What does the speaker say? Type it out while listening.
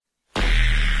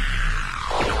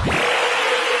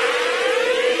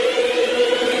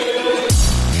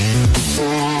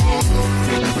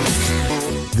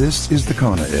This is the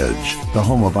Kona Edge, the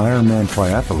home of Ironman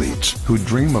triathletes who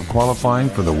dream of qualifying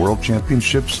for the World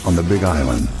Championships on the Big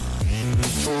Island.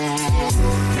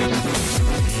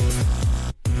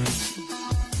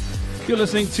 You're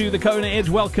listening to the Kona Edge.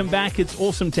 Welcome back. It's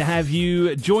awesome to have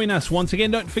you join us once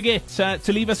again. Don't forget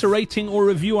to leave us a rating or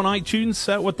review on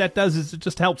iTunes. What that does is it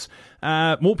just helps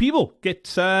more people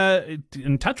get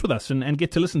in touch with us and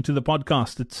get to listen to the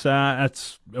podcast. It's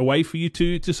a way for you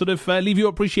to sort of leave your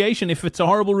appreciation. If it's a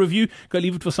horrible review, go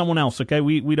leave it for someone else, okay?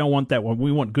 We don't want that one.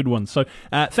 We want good ones. So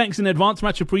thanks in advance.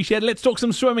 Much appreciated. Let's talk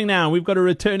some swimming now. We've got a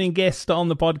returning guest on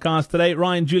the podcast today.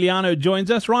 Ryan Giuliano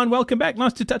joins us. Ryan, welcome back.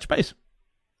 Nice to touch base.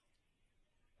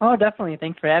 Oh, definitely.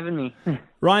 Thanks for having me.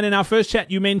 Ryan, in our first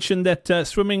chat, you mentioned that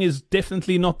swimming is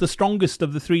definitely not the strongest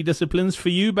of the three disciplines for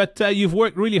you, but you've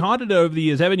worked really hard at it over the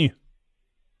years, haven't you?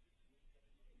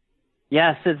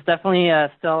 Yes, it's definitely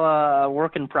still a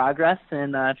work in progress,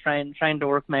 and trying to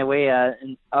work my way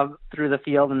up through the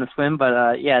field in the swim.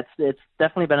 But it's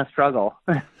definitely been a struggle.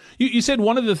 You said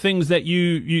one of the things that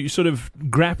you sort of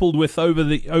grappled with over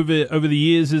the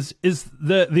years is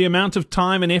the amount of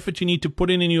time and effort you need to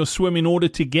put in your swim in order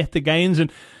to get the gains,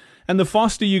 and the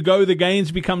faster you go, the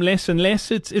gains become less and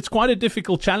less. It's quite a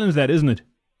difficult challenge, that, isn't it?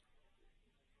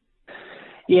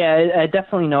 Yeah, I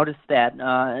definitely noticed that.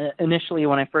 Initially,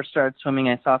 when I first started swimming,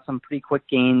 I saw some pretty quick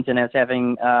gains, and I was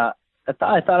having I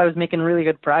thought I was making really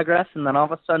good progress, and then all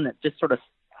of a sudden it just sort of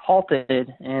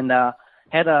halted and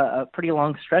had a pretty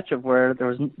long stretch of where there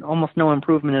was almost no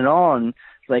improvement at all. And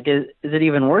it's like, is it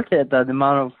even worth it, the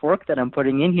amount of work that I'm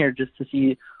putting in here just to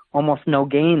see almost no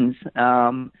gains?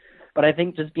 But I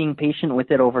think just being patient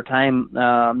with it over time,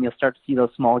 you'll start to see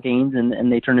those small gains,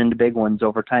 and they turn into big ones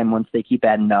over time once they keep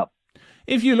adding up.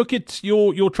 If you look at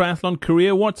your triathlon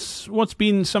career, what's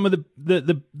been some of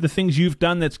the things you've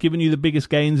done that's given you the biggest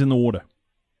gains in the water?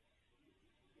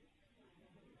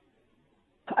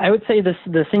 I would say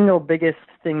the single biggest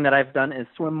thing that I've done is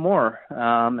swim more.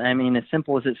 I mean, as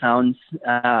simple as it sounds,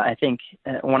 I think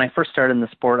when I first started in the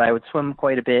sport, I would swim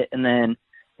quite a bit, and then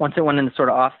once it went into sort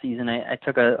of off season, I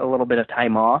took a little bit of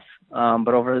time off.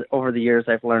 But over the years,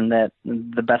 I've learned that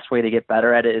the best way to get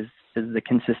better at it is the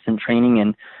consistent training,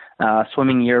 and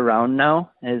swimming year round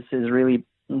now has really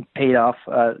paid off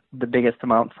the biggest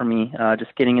amount for me.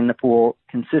 Just getting in the pool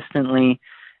consistently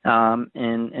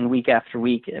and week after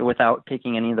week without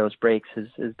taking any of those breaks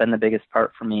has been the biggest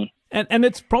part for me. And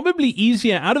it's probably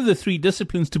easier out of the three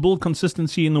disciplines to build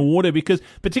consistency in the water, because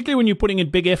particularly when you're putting in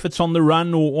big efforts on the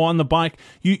run or on the bike,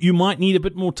 you might need a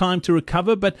bit more time to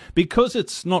recover. But because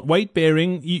it's not weight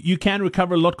bearing, you can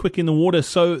recover a lot quicker in the water.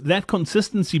 So that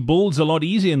consistency builds a lot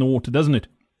easier in the water, doesn't it?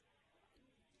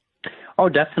 Oh,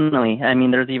 definitely. I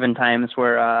mean, there's even times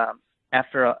where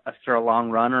after a long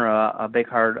run or a big,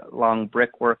 hard, long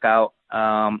brick workout,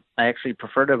 I actually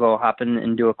prefer to go hop in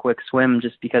and do a quick swim,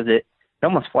 just because it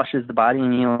almost flushes the body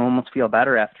and you almost feel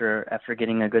better after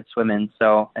getting a good swim in.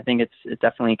 So I think it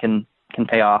definitely can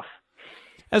pay off.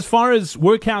 As far as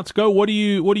workouts go, what do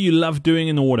you love doing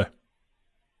in the water?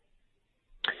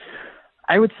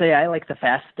 I would say I like the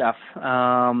fast stuff.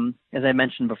 As I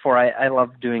mentioned before, I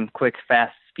love doing quick,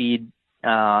 fast speed.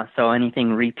 So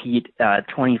anything repeat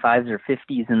 25s or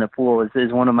 50s in the pool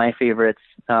is one of my favorites.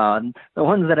 The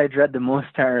ones that I dread the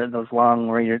most are those long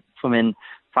where you're swimming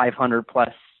 500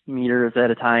 plus meters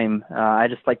at a time. I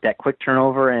just like that quick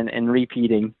turnover and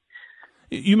repeating.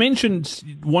 You mentioned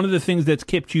one of the things that's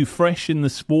kept you fresh in the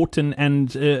sport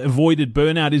and avoided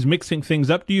burnout is mixing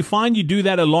things up. Do you find you do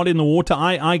that a lot in the water?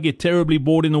 I get terribly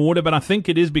bored in the water, but I think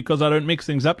it is because I don't mix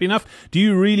things up enough. Do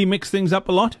you really mix things up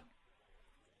a lot?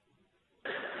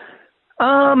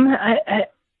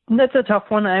 That's a tough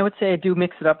one. I would say I do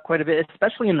mix it up quite a bit,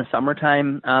 especially in the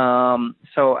summertime.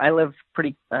 So I live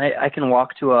I can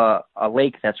walk to a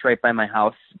lake that's right by my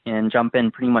house and jump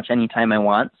in pretty much any time I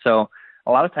want. So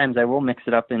a lot of times I will mix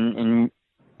it up in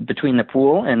between the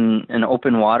pool and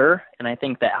open water. And I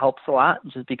think that helps a lot,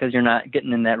 just because you're not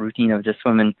getting in that routine of just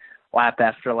swimming lap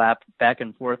after lap back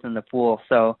and forth in the pool.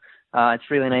 So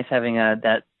it's really nice having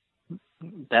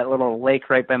that little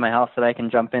lake right by my house that I can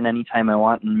jump in anytime I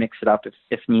want and mix it up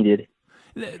if needed.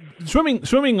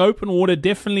 Swimming open water,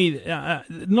 definitely,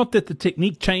 not that the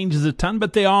technique changes a ton,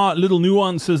 but there are little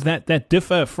nuances that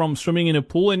differ from swimming in a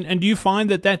pool. And do you find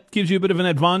that gives you a bit of an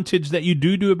advantage that you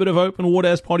do a bit of open water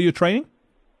as part of your training?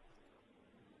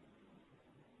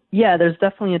 Yeah, there's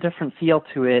definitely a different feel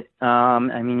to it.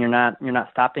 I mean, you're not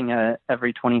stopping at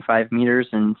every 25 meters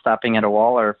and stopping at a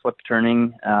wall or flip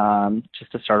turning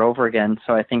just to start over again.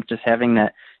 So I think just having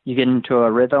that, you get into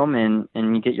a rhythm and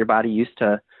you get your body used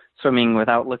to swimming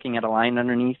without looking at a line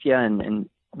underneath you. And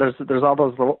there's all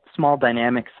those little small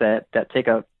dynamics that take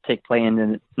a take play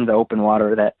in the open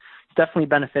water. That's definitely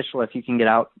beneficial if you can get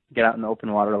out in the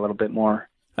open water a little bit more.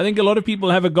 I think a lot of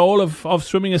people have a goal of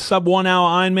swimming a sub 1 hour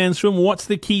Ironman swim. What's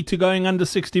the key to going under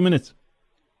 60 minutes?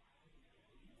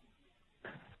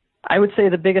 I would say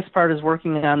the biggest part is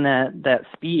working on that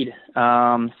speed.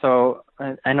 So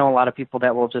I know a lot of people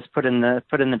that will just put in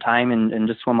the time and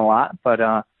just swim a lot, but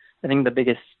I think the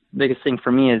biggest thing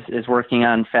for me is working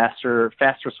on faster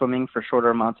swimming for shorter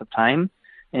amounts of time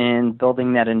and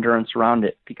building that endurance around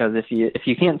it. Because if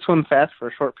you can't swim fast for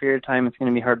a short period of time, it's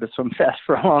going to be hard to swim fast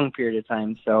for a long period of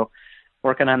time. So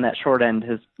working on that short end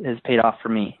has paid off for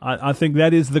me. I think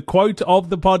that is the quote of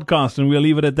the podcast, and we'll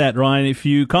leave it at that, Ryan. If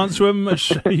you can't swim,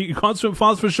 you can't swim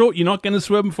fast for short, you're not going to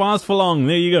swim fast for long.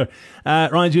 There you go.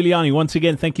 Ryan Giuliani, once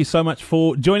again, thank you so much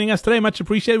for joining us today. Much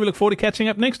appreciated. We look forward to catching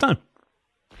up next time.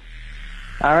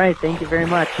 All right. Thank you very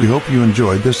much. We hope you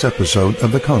enjoyed this episode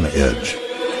of the Kona Edge.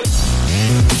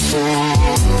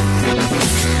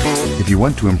 If you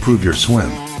want to improve your swim,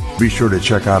 be sure to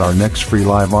check out our next free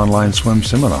live online swim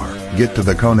seminar. Get to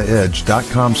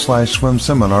thekonaedge.com/swim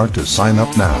seminar to sign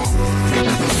up now.